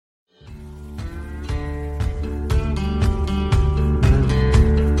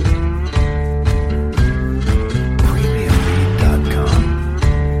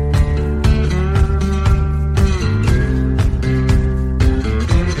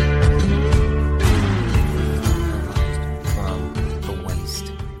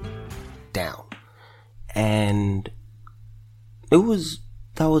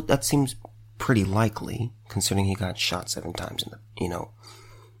that seems pretty likely, considering he got shot 7 times in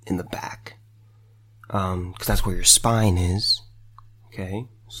the back. 'Cause that's where your spine is. Okay,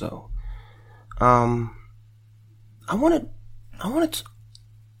 so, I want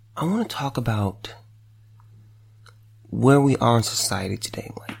to talk about where we are in society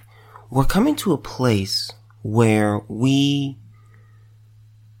today. Like, we're coming to a place where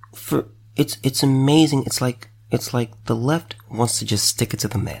it's amazing. It's like the left wants to just stick it to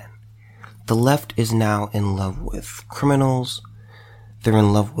the man. The left is now in love with criminals. They're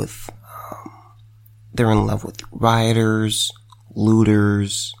in love with rioters,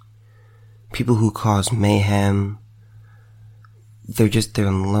 looters, people who cause mayhem. They're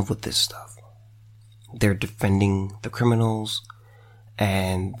in love with this stuff. They're defending the criminals,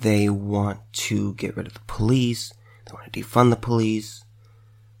 and they want to get rid of the police. They want to defund the police.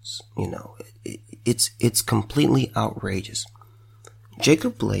 It's completely outrageous.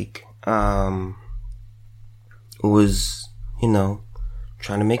 Jacob Blake, was,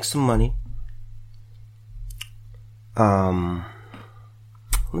 trying to make some money. Let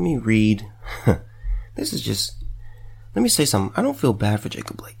me read. Let me say something. I don't feel bad for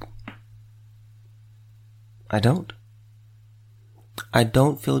Jacob Blake. I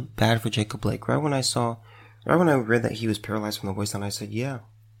don't feel bad for Jacob Blake. Right when I read that he was paralyzed from the waist down, I said, yeah,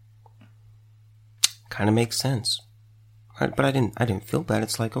 kind of makes sense. But I didn't feel bad.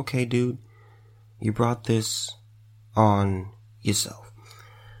 It's like, okay, dude, you brought this on yourself.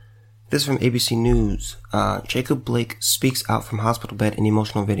 This is from ABC News. Jacob Blake speaks out from hospital bed in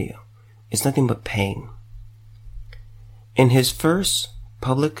emotional video. It's nothing but pain. In his first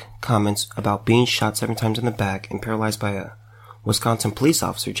public comments about being shot 7 times in the back and paralyzed by a Wisconsin police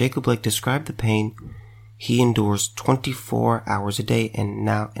officer, Jacob Blake described the pain he endures 24 hours a day and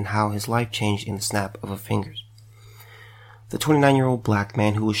how his life changed in the snap of a finger. The 29-year-old black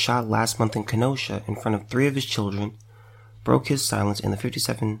man who was shot last month in Kenosha in front of 3 of his children broke his silence in the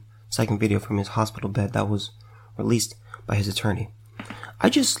 57-second video from his hospital bed that was released by his attorney.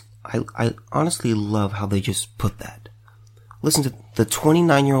 I honestly love how they just put that. Listen to the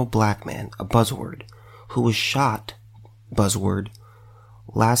 29-year-old black man, a buzzword, who was shot, buzzword,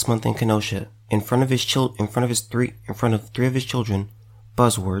 last month in Kenosha in front of 3 of his children,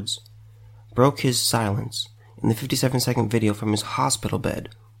 buzzwords, broke his silence in the 57-second video from his hospital bed,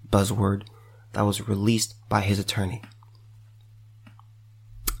 buzzword, that was released by his attorney.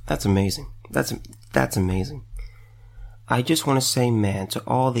 That's amazing. That's amazing. I just want to say, man, to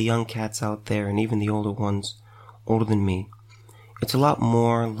all the young cats out there and even the older ones, older than me, it's a lot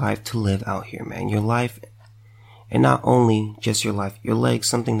more life to live out here, man. Your life, and not only just your life, your legs,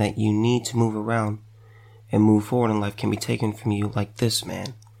 something that you need to move around and move forward in life, can be taken from you like this,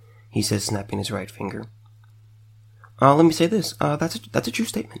 man, he says, snapping his right finger. Let me say this. That's a true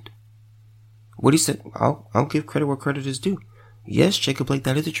statement. What he said, I'll give credit where credit is due. Yes, Jacob Blake,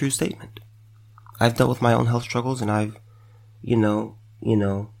 that is a true statement. I've dealt with my own health struggles, and I've, your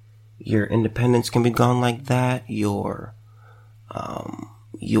independence can be gone like that. Your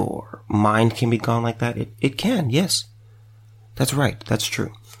mind can be gone like that. It can, yes. That's right. That's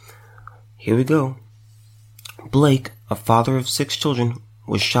true. Here we go. Blake, a father of 6 children,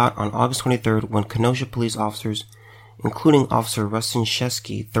 was shot on August 23rd when Kenosha police officers, including Officer Rustin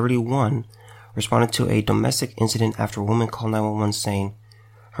Shesky, 31, responded to a domestic incident after a woman called 911 saying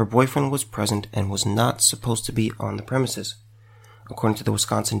her boyfriend was present and was not supposed to be on the premises, according to the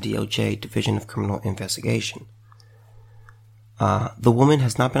Wisconsin DOJ Division of Criminal Investigation. The woman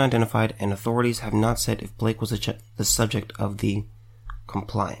has not been identified, and authorities have not said if Blake was the subject of the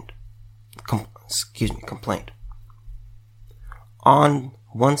complaint.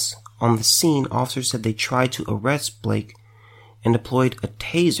 Once on the scene, officers said they tried to arrest Blake and deployed a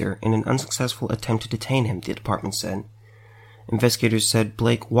taser in an unsuccessful attempt to detain him, the department said. Investigators said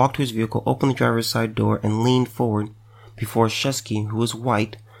Blake walked to his vehicle, opened the driver's side door, and leaned forward before Shesky, who was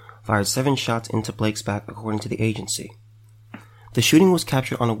white, fired 7 shots into Blake's back, according to the agency. The shooting was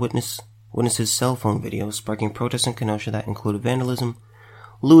captured on a witness's cell phone video, sparking protests in Kenosha that included vandalism,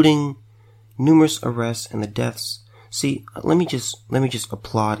 looting, numerous arrests, and the deaths. See, let me just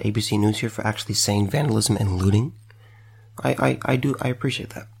applaud ABC News here for actually saying vandalism and looting. I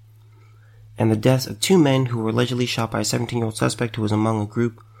appreciate that. And the deaths of 2 men who were allegedly shot by a 17-year-old suspect who was among a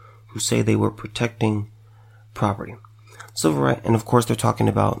group who say they were protecting property. Civil rights, and of course they're talking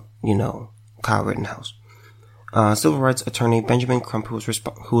about, Kyle Rittenhouse. Civil rights attorney Benjamin Crump,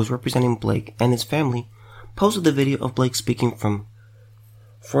 who was representing Blake and his family, posted the video of Blake speaking from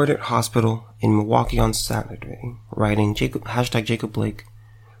Froedtert Hospital in Milwaukee on Saturday, writing, Jacob Blake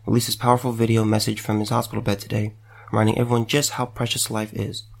released his powerful video message from his hospital bed today, reminding everyone just how precious life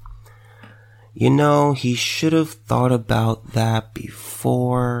is. You know, he should have thought about that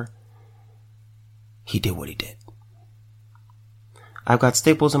before he did what he did. I've got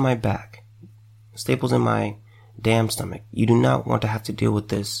staples in my back. Staples in my damn stomach. You do not want to have to deal with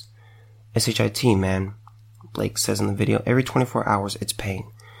this SHIT, man. Blake says in the video, every 24 hours it's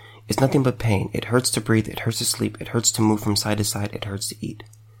pain. It's nothing but pain. It hurts to breathe. It hurts to sleep. It hurts to move from side to side. It hurts to eat.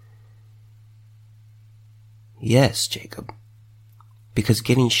 Yes, Jacob. Because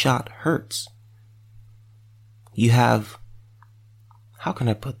getting shot hurts. You have, how can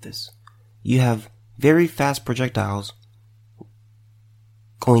I put this? You have very fast projectiles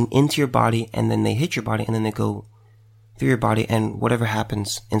going into your body, and then they hit your body, and then they go through your body, and whatever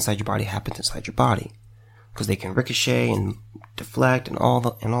happens inside your body happens inside your body. Because they can ricochet and deflect and all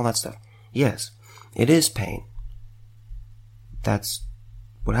that stuff. Yes, it is pain. That's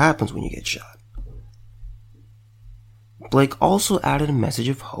what happens when you get shot. Blake also added a message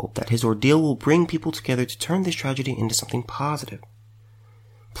of hope that his ordeal will bring people together to turn this tragedy into something positive.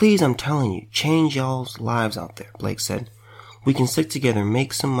 Please, I'm telling you, change y'all's lives out there, Blake said. We can stick together,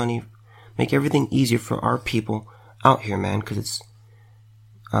 make some money, make everything easier for our people out here, man, because it's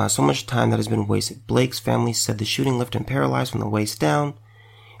so much time that has been wasted. Blake's family said the shooting left him paralyzed from the waist down,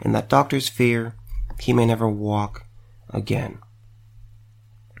 and that doctors fear he may never walk again.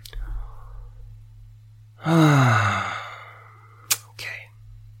 Okay.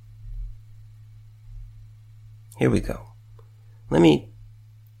 Here we go.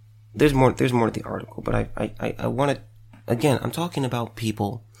 There's more to the article, but I want to, again, I'm talking about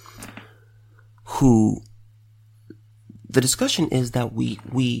people who, the discussion is that we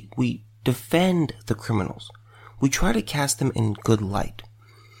defend the criminals. We try to cast them in good light.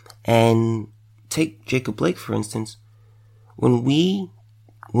 And take Jacob Blake, for instance. When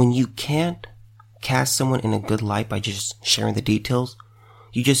you can't cast someone in a good light by just sharing the details,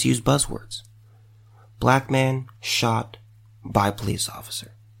 you just use buzzwords. Black man shot by police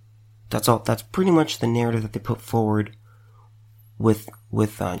officer. That's all. That's pretty much the narrative that they put forward with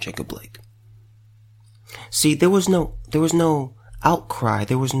Jacob Blake. See, there was no outcry.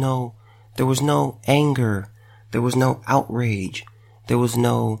 There was no anger. There was no outrage. There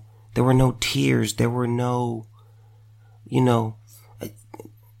were no tears. There were no,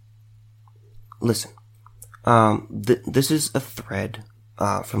 listen. This is a thread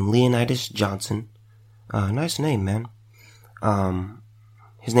from Leonidas Johnson. Nice name, man.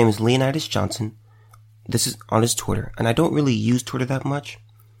 His name is Leonidas Johnson. This is on his Twitter, and I don't really use Twitter that much,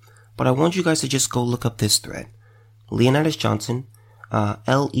 but I want you guys to just go look up this thread. Leonidas Johnson,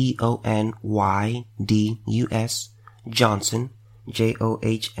 Leonydus Johnson, Johnsson.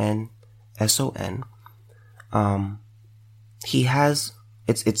 He has,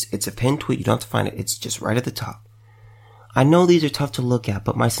 it's a pinned tweet. You don't have to find it. It's just right at the top. I know these are tough to look at,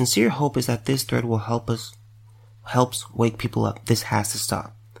 but my sincere hope is that this thread will helps wake people up. This has to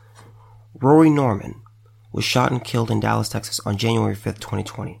stop. Rory Norman was shot and killed in Dallas, Texas on January 5th,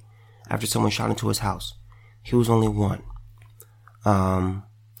 2020, after someone shot into his house. He was only 1. Don't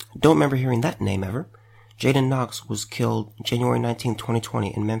remember hearing that name ever. Jaden Knox was killed January 19th,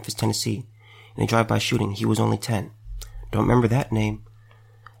 2020 in Memphis, Tennessee, in a drive-by shooting. He was only 10. Don't remember that name.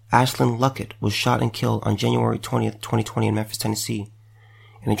 Ashlyn Luckett was shot and killed on January 20th, 2020 in Memphis, Tennessee,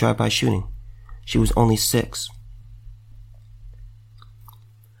 in a drive-by shooting. She was only 6.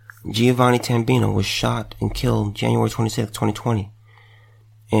 Giovanni Tambino was shot and killed January 26th, 2020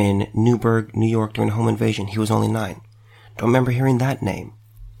 in Newburgh, New York during a home invasion. He was only 9. Don't remember hearing that name.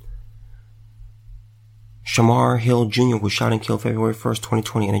 Shamar Hill Jr. was shot and killed February 1st,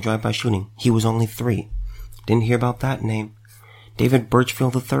 2020 in a drive-by shooting. He was only 3. Didn't hear about that name. David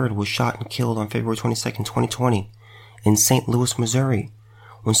Birchfield III was shot and killed on February 22nd, 2020 in St. Louis, Missouri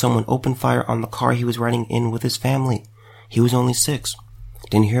when someone opened fire on the car he was riding in with his family. He was only 6.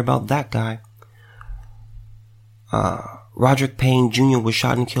 Didn't hear about that guy. Roderick Payne Jr. was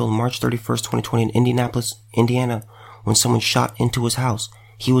shot and killed March 31st, 2020 in Indianapolis, Indiana when someone shot into his house.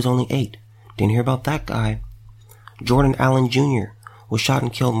 He was only 8. Didn't hear about that guy. Jordan Allen Jr. was shot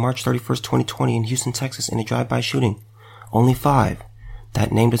and killed March 31st, 2020 in Houston, Texas in a drive-by shooting. Only 5.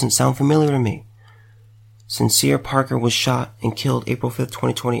 That name doesn't sound familiar to me. Sincere Parker was shot and killed April 5th,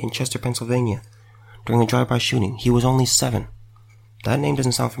 2020 in Chester, Pennsylvania during a drive-by shooting. He was only 7. That name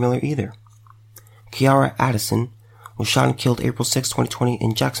doesn't sound familiar either. Kiara Addison was shot and killed April 6, 2020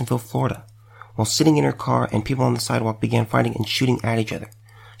 in Jacksonville, Florida, while sitting in her car and people on the sidewalk began fighting and shooting at each other.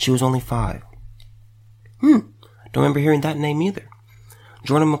 She was only 5. Don't remember hearing that name either.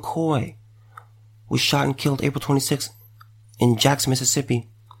 Jordan McCoy was shot and killed April 26 in Jackson, Mississippi,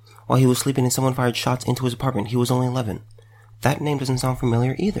 while he was sleeping and someone fired shots into his apartment. He was only 11. That name doesn't sound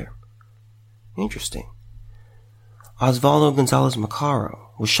familiar either. Interesting. Osvaldo Gonzalez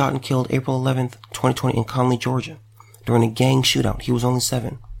Macaro was shot and killed April 11th, 2020 in Conley, Georgia, during a gang shootout. He was only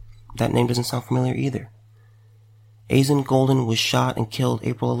 7. That name doesn't sound familiar either. Azen Golden was shot and killed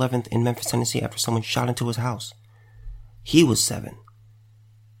April 11th in Memphis, Tennessee after someone shot into his house. He was 7.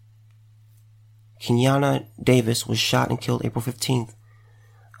 Kenyana Davis was shot and killed April 15th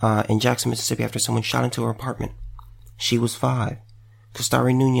in Jackson, Mississippi after someone shot into her apartment. She was 5.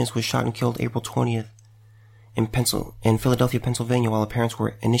 Costari Nunez was shot and killed April 20th in Philadelphia, Pennsylvania while her parents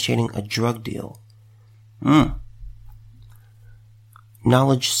were initiating a drug deal.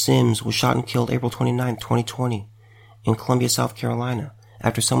 Knowledge Sims was shot and killed April 29th, 2020 in Columbia, South Carolina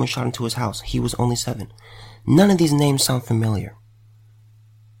after someone shot into his house. He was only 7. None of these names sound familiar.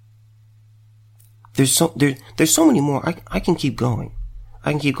 There's so many more. I can keep going.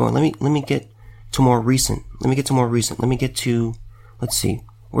 Let me get to more recent. Let me get to, let's see.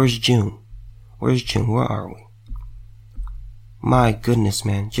 Where's June? Where are we? My goodness,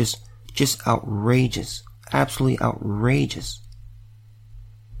 man. Just outrageous. Absolutely outrageous.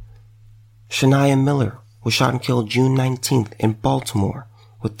 Shania Miller was shot and killed June 19th in Baltimore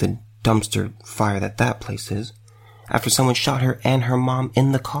with the dumpster fire that place is after someone shot her and her mom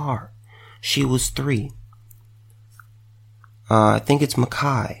in the car. She was 3. I think it's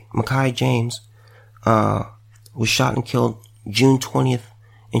Makai James, was shot and killed June 20th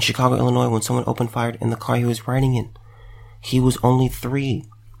in Chicago, Illinois when someone opened fire in the car he was riding in. He was only 3.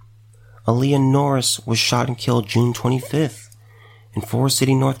 Aaliyah Norris was shot and killed June 25th in Forest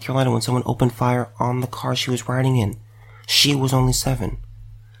City, North Carolina when someone opened fire on the car she was riding in. She was only 7.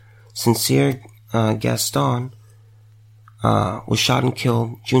 Sincere Gaston was shot and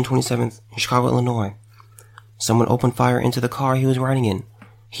killed June 27th in Chicago, Illinois. Someone opened fire into the car he was riding in.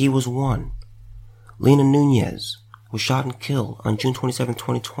 He was 1. Lena Nunez was shot and killed on June 27,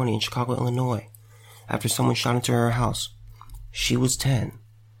 2020 in Chicago, Illinois after someone shot into her house. She was 10.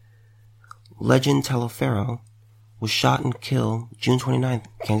 Legend Talaferro was shot and killed June 29th,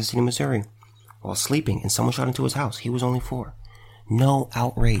 Kansas City, Missouri while sleeping and someone shot into his house. He was only 4. No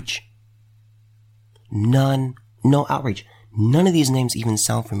outrage. No outrage. None of these names even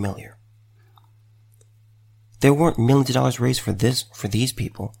sound familiar. There weren't millions of dollars raised for these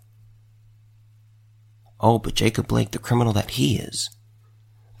people. Oh, but Jacob Blake, the criminal that he is,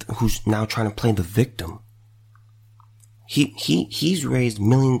 who's now trying to play the victim, he's raised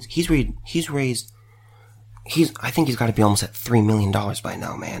millions. I think he's got to be almost at $3 million by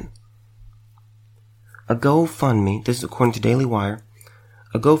now, man. A GoFundMe, this is according to Daily Wire,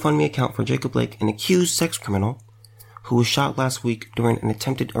 a GoFundMe account for Jacob Blake, an accused sex criminal who was shot last week during an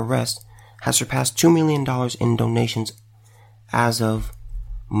attempted arrest, has surpassed $2 million in donations as of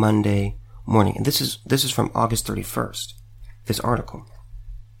Monday morning. And this is from August 31st, this article.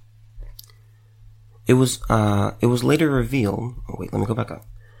 It was later revealed, let me go back up.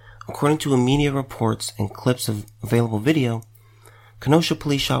 According to media reports and clips of available video, Kenosha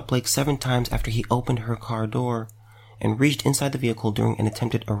police shot Blake 7 times after he opened her car door and reached inside the vehicle during an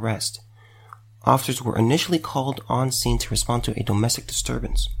attempted arrest. Officers were initially called on scene to respond to a domestic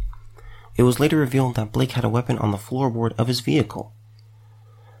disturbance. It was later revealed that Blake had a weapon on the floorboard of his vehicle.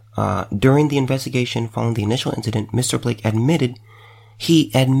 During the investigation following the initial incident, Mr. Blake admitted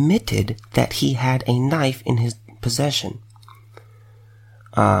that he had a knife in his possession.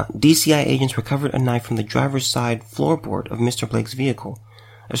 DCI agents recovered a knife from the driver's side floorboard of Mr. Blake's vehicle.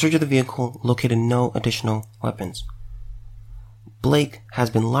 A search of the vehicle located no additional weapons. Blake has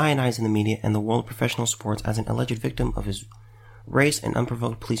been lionized in the media and the world of professional sports as an alleged victim of his race and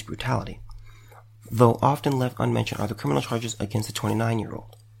unprovoked police brutality, though often left unmentioned are the criminal charges against the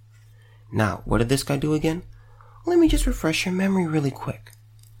 29-year-old. Now, what did this guy do again? Let me just refresh your memory really quick.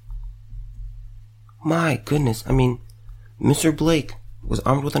 My goodness, Mr. Blake was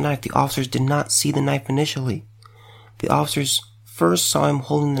armed with a knife. The officers did not see the knife initially. The officers first saw him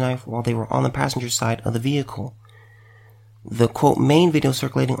holding the knife while they were on the passenger side of the vehicle. The, quote, main video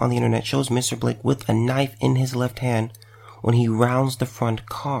circulating on the internet shows Mr. Blake with a knife in his left hand when he rounds the front of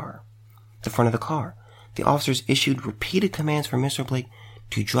the car. The officers issued repeated commands for Mr. Blake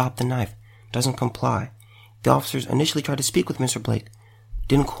to drop the knife. Doesn't comply. The officers initially tried to speak with Mr. Blake.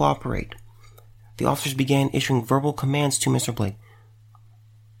 Didn't cooperate. The officers began issuing verbal commands to Mr. Blake.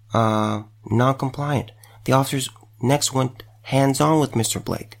 Non-compliant. The officers next went hands-on with Mr.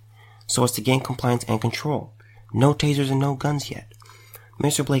 Blake so as to gain compliance and control. No tasers and no guns yet.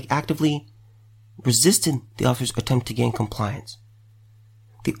 Mr. Blake actively resisted the officers' attempt to gain compliance.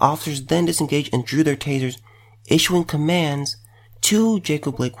 The officers then disengaged and drew their tasers, issuing commands to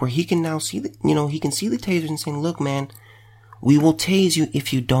Jacob Blake, where he can now see he can see the tasers and saying, look, man, we will tase you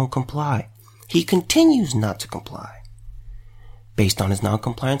if you don't comply. He continues not to comply. Based on his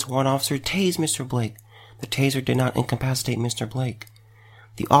non-compliance, one officer tased Mr. Blake. The taser did not incapacitate Mr. Blake.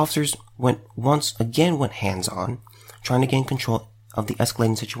 The officers went hands-on, trying to gain control of the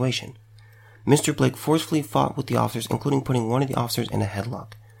escalating situation. Mr. Blake forcefully fought with the officers, including putting one of the officers in a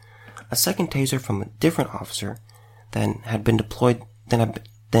headlock. A second taser from a different officer that had deployed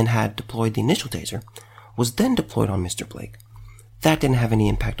the initial taser was then deployed on Mr. Blake. That didn't have any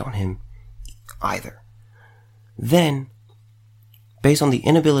impact on him either. Then, based on the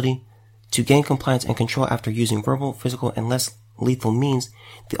inability to gain compliance and control after using verbal, physical, and less lethal means,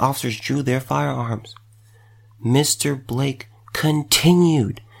 the officers drew their firearms. Mr. Blake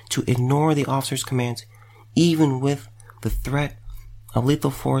continued to ignore the officers' commands, even with the threat of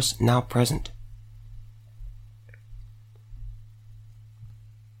lethal force now present.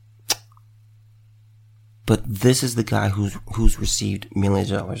 But this is the guy who's received millions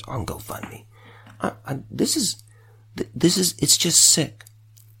of dollars on GoFundMe. It's just sick.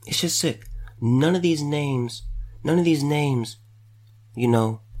 It's just sick. None of these names,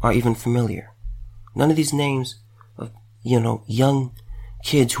 are even familiar. None of these names of, young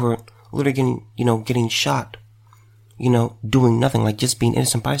kids who are literally getting shot, doing nothing, like just being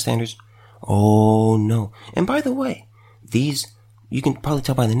innocent bystanders. Oh no. And by the way, these, you can probably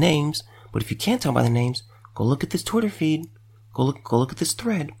tell by the names, but if you can't tell by the names, go look at this Twitter feed. Go look at this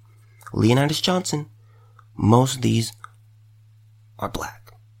thread. Leonidas Johnson. Most of these are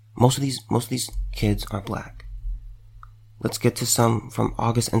black. Most of these kids are black. Let's get to some from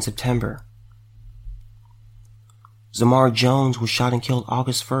August and September. Zamar Jones was shot and killed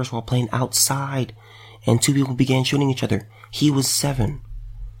August 1st while playing outside, and 2 people began shooting each other. He was 7.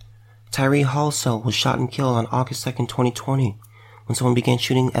 Tyree Halsell was shot and killed on August 2nd, 2020, when someone began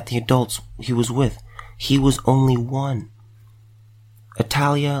shooting at the adults he was with. He was only 1.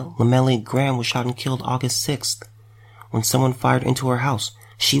 Atalia Lamelli Graham was shot and killed August 6th, when someone fired into her house.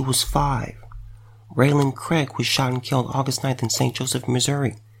 She was 5. Raylan Craig was shot and killed August 9th in St. Joseph,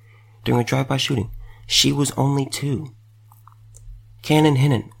 Missouri, during a drive-by shooting. She was only 2. Cannon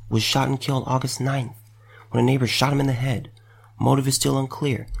Hinnon was shot and killed August 9th, when a neighbor shot him in the head. Motive is still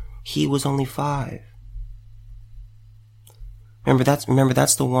unclear. He was only 5. Remember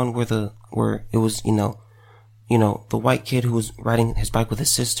that's the one where it was, the white kid who was riding his bike with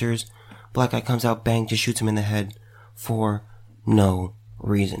his sisters. Black guy comes out, bang, just shoots him in the head for no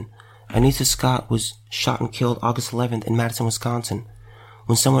reason. Anissa Scott was shot and killed August 11th in Madison, Wisconsin,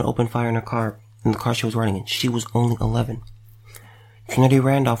 when someone opened fire in the car she was riding in. She was only 11. Trinity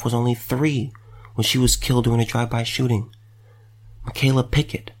Randolph was only 3 when she was killed during a drive-by shooting. Michaela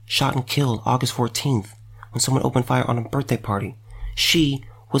Pickett, shot and killed August 14th when someone opened fire on a birthday party. She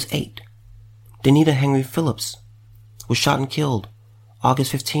was 8. Danita Henry Phillips was shot and killed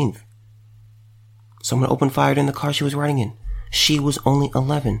August 15th. Someone opened fire in the car she was riding in. She was only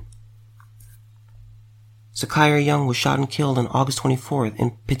 11. Zakiah Young was shot and killed on August 24th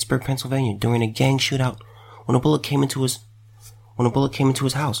in Pittsburgh, Pennsylvania during a gang shootout when a bullet came into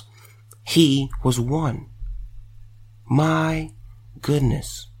his house. He was 1. My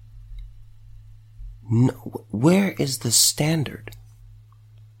goodness. No, where is the standard?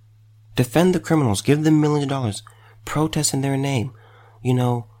 Defend the criminals, give them millions of dollars, protest in their name,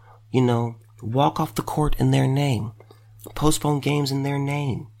 walk off the court in their name, postpone games in their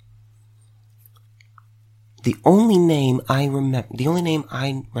name. The only name I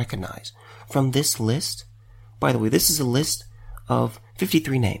recognize from this list, by the way, this is a list of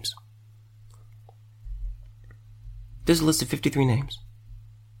 53 names. There's a list of 53 names.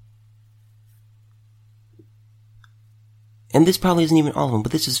 And this probably isn't even all of them,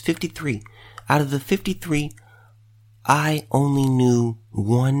 but this is 53. Out of the 53, I only knew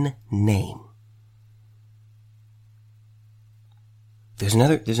 1 name. There's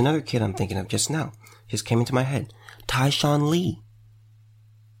another kid I'm thinking of just now. Just came into my head. Tyshawn Lee.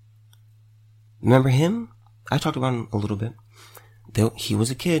 Remember him? I talked about him a little bit. He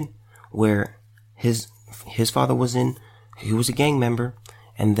was a kid where his father he was a gang member,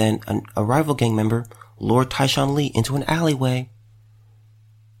 and then a rival gang member lured Tyshawn Lee into an alleyway,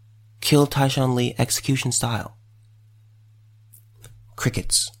 killed Tyshawn Lee execution style.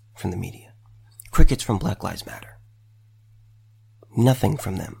 Crickets from the media. Crickets from Black Lives Matter. Nothing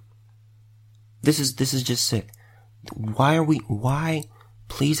from them. This is just sick. Why,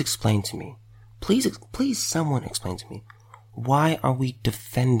 please explain to me. Please someone explain to me. Why are we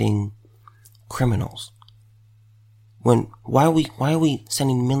defending criminals? Why are we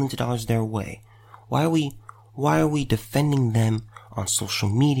sending millions of dollars their way? Why are we defending them on social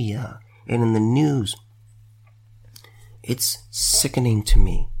media and in the news. It's sickening to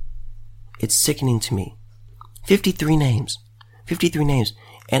me. It's sickening to me. 53 names. 53 names.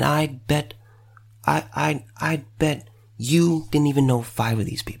 And I bet you didn't even know 5 of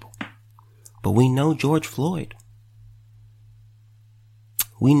these people. But we know George Floyd.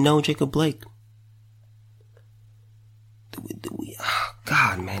 We know Jacob Blake.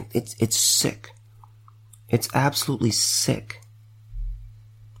 God, man, it's sick. It's absolutely sick.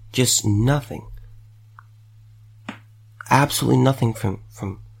 Just nothing. Absolutely nothing from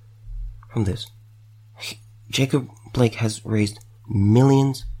this. Jacob Blake has raised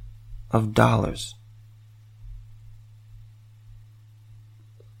millions of dollars.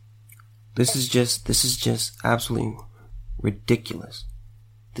 This is just absolutely ridiculous.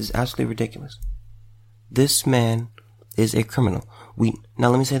 This is absolutely ridiculous. This man is a criminal. Now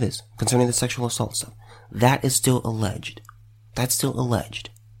let me say this concerning the sexual assault stuff. That is still alleged. That's still alleged.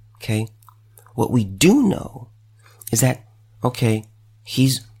 Okay? What we do know is that, okay,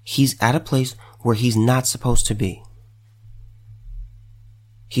 he's at a place where he's not supposed to be.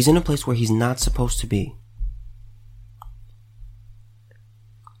 He's in a place where he's not supposed to be.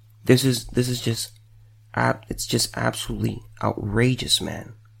 This is just, it's just absolutely outrageous,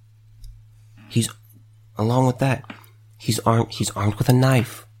 man. Along with that, he's armed with a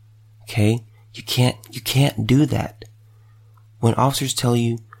knife. Okay? You can't do that. When officers tell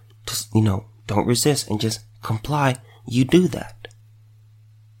you to, don't resist and just comply, you do that.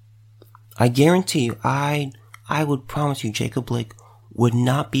 I guarantee you, I would promise you Jacob Blake would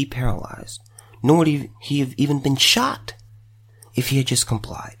not be paralyzed, nor would he have even been shot if he had just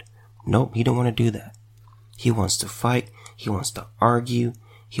complied. Nope, he don't want to do that. He wants to fight, he wants to argue,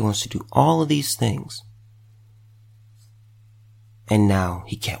 he wants to do all of these things. And now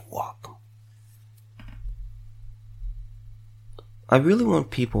he can't walk. I really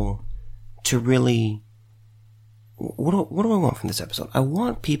want people to really... What do I want from this episode? I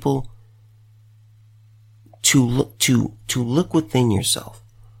want people to look within yourself.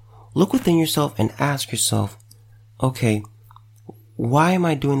 Look within yourself and ask yourself, okay, why am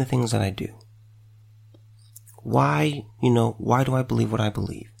I doing the things that I do? Why do I believe what I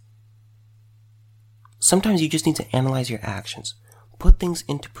believe? Sometimes you just need to analyze your actions. Put things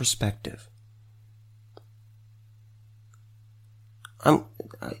into perspective.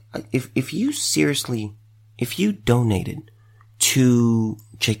 If you donated to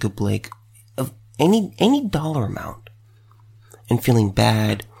Jacob Blake of any dollar amount and feeling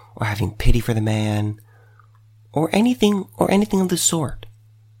bad or having pity for the man or anything of the sort,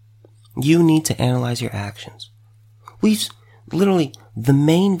 you need to analyze your actions. Literally, the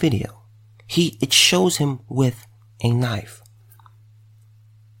main video, it shows him with a knife.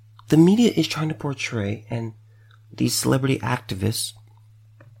 The media is trying to portray, and these celebrity activists,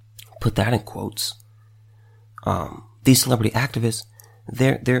 put that in quotes, these celebrity activists,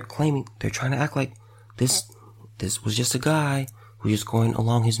 they're claiming, they're trying to act like this was just a guy who was just going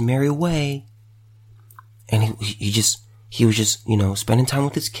along his merry way, and he was just spending time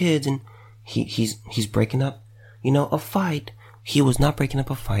with his kids, and he's breaking up a fight. He was not breaking up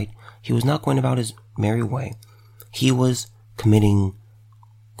a fight. He was not going about his merry way. He was committing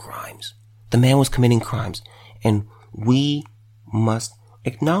crimes. The man was committing crimes, and we must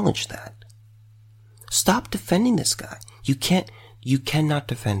acknowledge that. Stop defending this guy. You cannot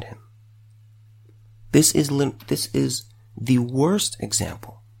defend him. This is the worst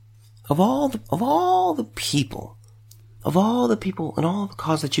example of all the people and all the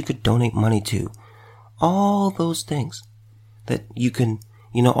causes that you could donate money to, all those things that you can,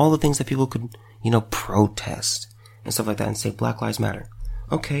 all the things that people could, protest and stuff like that and say Black Lives Matter.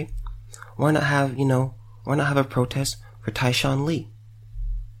 Okay, why not have a protest for Tyshawn Lee?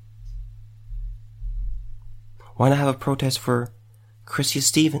 Why not have a protest for Chrissy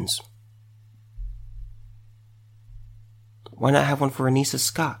Stevens? Why not have one for Anissa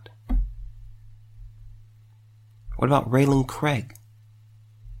Scott? What about Raylan Craig?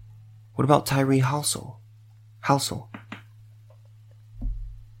 What about Tyree Halsell? What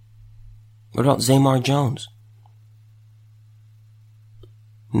about Zamar Jones?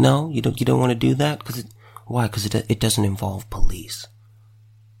 No, you don't want to do that? Why? Because it doesn't involve police.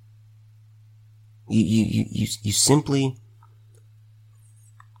 You simply...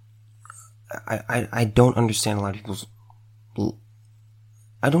 I don't understand a lot of people's...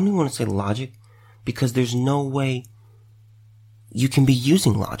 I don't even want to say logic, because there's no way you can be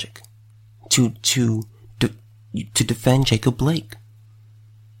using logic to defend Jacob Blake.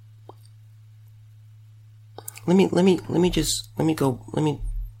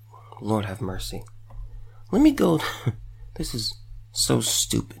 Lord have mercy. Let me go, this is So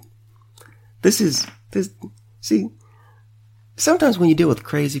stupid. See, sometimes when you deal with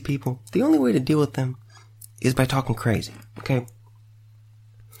crazy people, the only way to deal with them is by talking crazy, okay?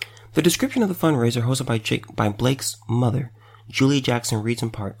 The description of the fundraiser hosted by Blake's mother, Julia Jackson, reads in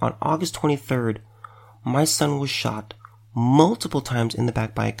part, on August 23rd, my son was shot multiple times in the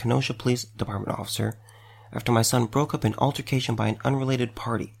back by a Kenosha Police Department officer after my son broke up an altercation by an unrelated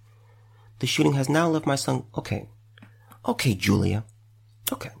party. The shooting has now left my son... Okay, Julia.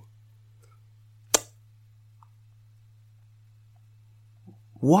 Okay.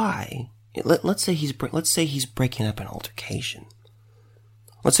 Why? Let's say he's breaking up an altercation.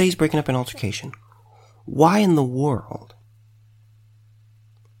 Why in the world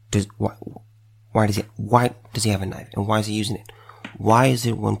why does he have a knife, and why is he using it? Why is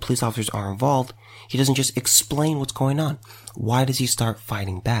it when police officers are involved, he doesn't just explain what's going on? Why does he start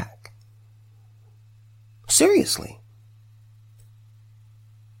fighting back? Seriously.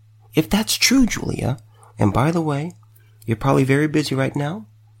 If that's true, Julia, and by the way, you're probably very busy right now,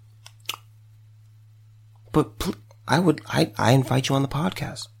 but I invite you on the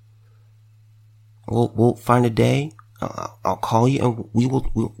podcast. We'll find a day. I'll call you and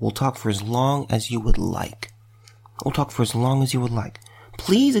we'll talk for as long as you would like.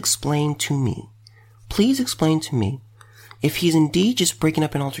 Please explain to me if he's indeed just breaking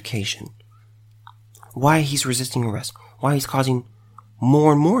up an altercation, why he's resisting arrest, why he's causing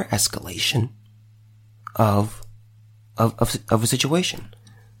more and more escalation of a situation.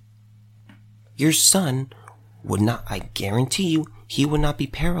 Your son would not, I guarantee you, he would not be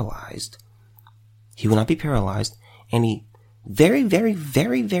paralyzed. And he very, very,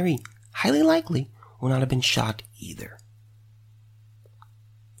 very, very highly likely will not have been shot either.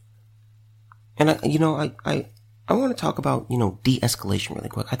 And I want to talk about, de-escalation really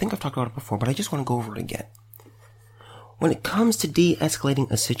quick. I think I've talked about it before, but I just want to go over it again. When it comes to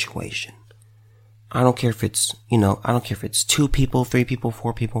de-escalating a situation, I don't care if it's 2 people, 3 people,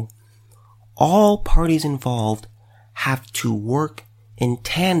 4 people. All parties involved have to work in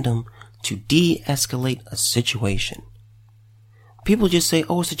tandem to de-escalate a situation. People just say,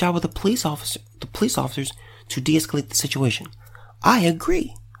 it's the job of the police officers to de-escalate the situation. I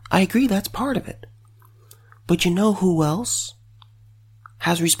agree, that's part of it. But you know who else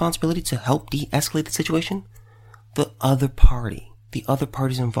has responsibility to help de-escalate the situation? The other party. The other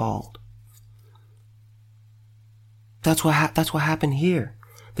parties involved. That's what happened here.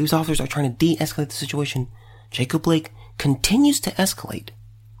 These officers are trying to de-escalate the situation. Jacob Blake continues to escalate.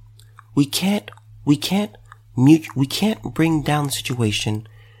 We can't bring down the situation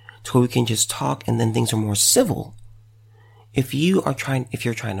to where we can just talk and then things are more civil. If you're trying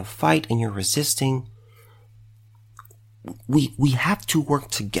to fight and you're resisting, we have to work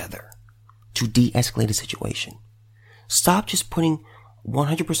together to de-escalate a situation. Stop just putting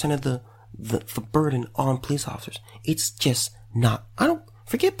 100% of the burden on police officers. It's just not.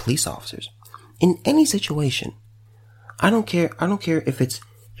 Forget police officers. In any situation, I don't care if it's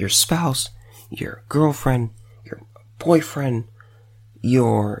your spouse, your girlfriend, your boyfriend,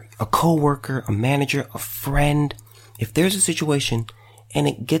 a coworker, a manager, a friend. If there's a situation and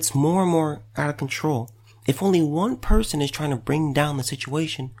it gets more and more out of control, if only one person is trying to bring down the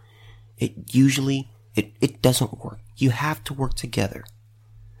situation, it doesn't work. You have to work together.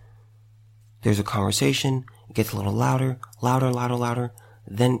 There's a conversation, it gets a little louder.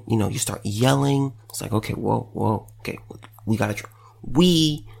 Then, you start yelling. It's like, okay, whoa, okay,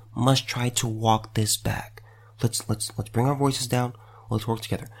 we must try to walk this back. Let's bring our voices down. Let's work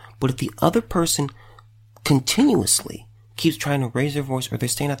together. But if the other person continuously keeps trying to raise their voice, or they're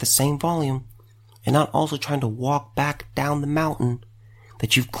staying at the same volume and not also trying to walk back down the mountain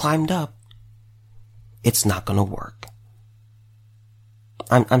that you've climbed up, it's not gonna work.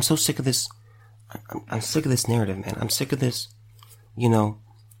 I'm so sick of this. I'm sick of this narrative, man. I'm sick of this.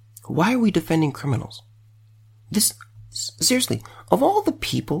 Why are we defending criminals? Seriously, of all the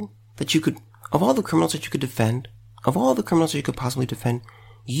criminals that you could defend, of all the criminals that you could possibly defend,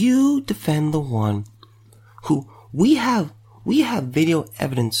 you defend the one who we have video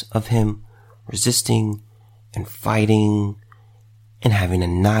evidence of him resisting and fighting and having a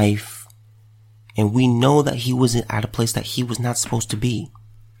knife, and we know that he was at a place that he was not supposed to be.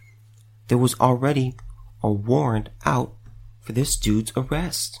 There was already a warrant out for this dude's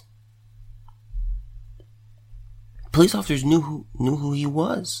arrest. Police officers knew who he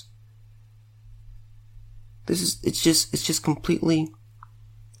was. It's just completely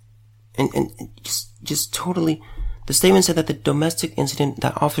and just totally. The statement said that the domestic incident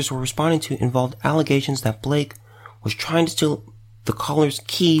that officers were responding to involved allegations that Blake was trying to steal the caller's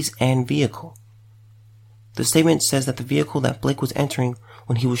keys and vehicle. The statement says that the vehicle that Blake was entering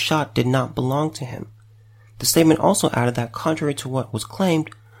when he was shot did not belong to him. The statement also added that, contrary to what was claimed,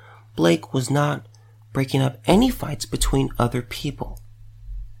 Blake was not breaking up any fights between other people.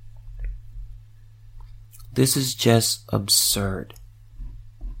 This is just absurd.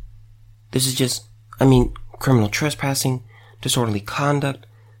 This is just, criminal trespassing, disorderly conduct.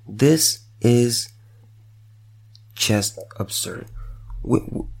 This is just absurd.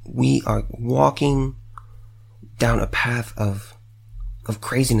 We are walking down a path of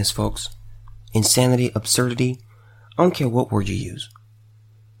craziness, folks. Insanity, absurdity. I don't care what word you use.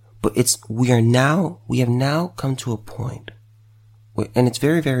 But we have now come to a point and it's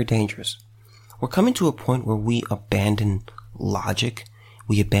very, very dangerous. We're coming to a point where we abandon logic,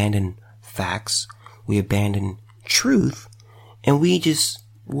 we abandon facts, we abandon truth, and we just,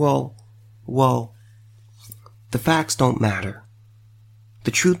 the facts don't matter.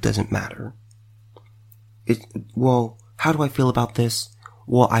 The truth doesn't matter. How do I feel about this?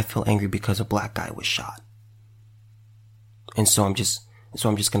 Well, I feel angry because a black guy was shot. And so I'm just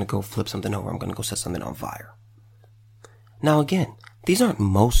gonna go flip something over. I'm gonna go set something on fire. Now again, these aren't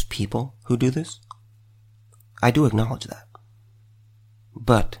most people who do this. I do acknowledge that.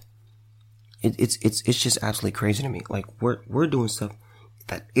 But it's just absolutely crazy to me. Like, we're doing stuff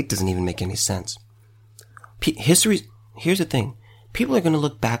that it doesn't even make any sense. Here's the thing. People are gonna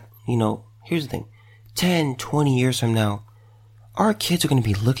look back, here's the thing. 10, 20 years from now, our kids are gonna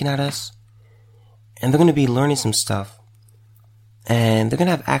be looking at us and they're gonna be learning some stuff and they're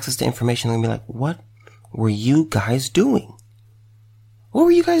gonna have access to information. They're gonna be like, what were you guys doing? What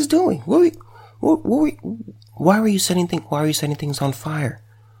were you guys doing? Why were you setting things on fire?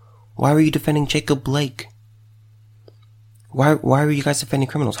 Why were you defending Jacob Blake? Why were you guys defending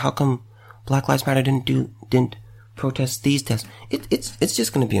criminals? How come Black Lives Matter didn't protest these deaths? It's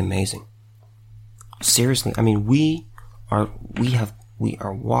just going to be amazing. Seriously, we are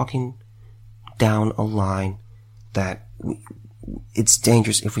walking down a line that it's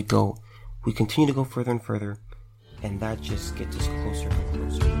dangerous if we continue to go further and further, and that just gets us closer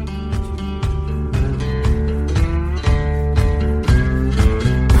and closer.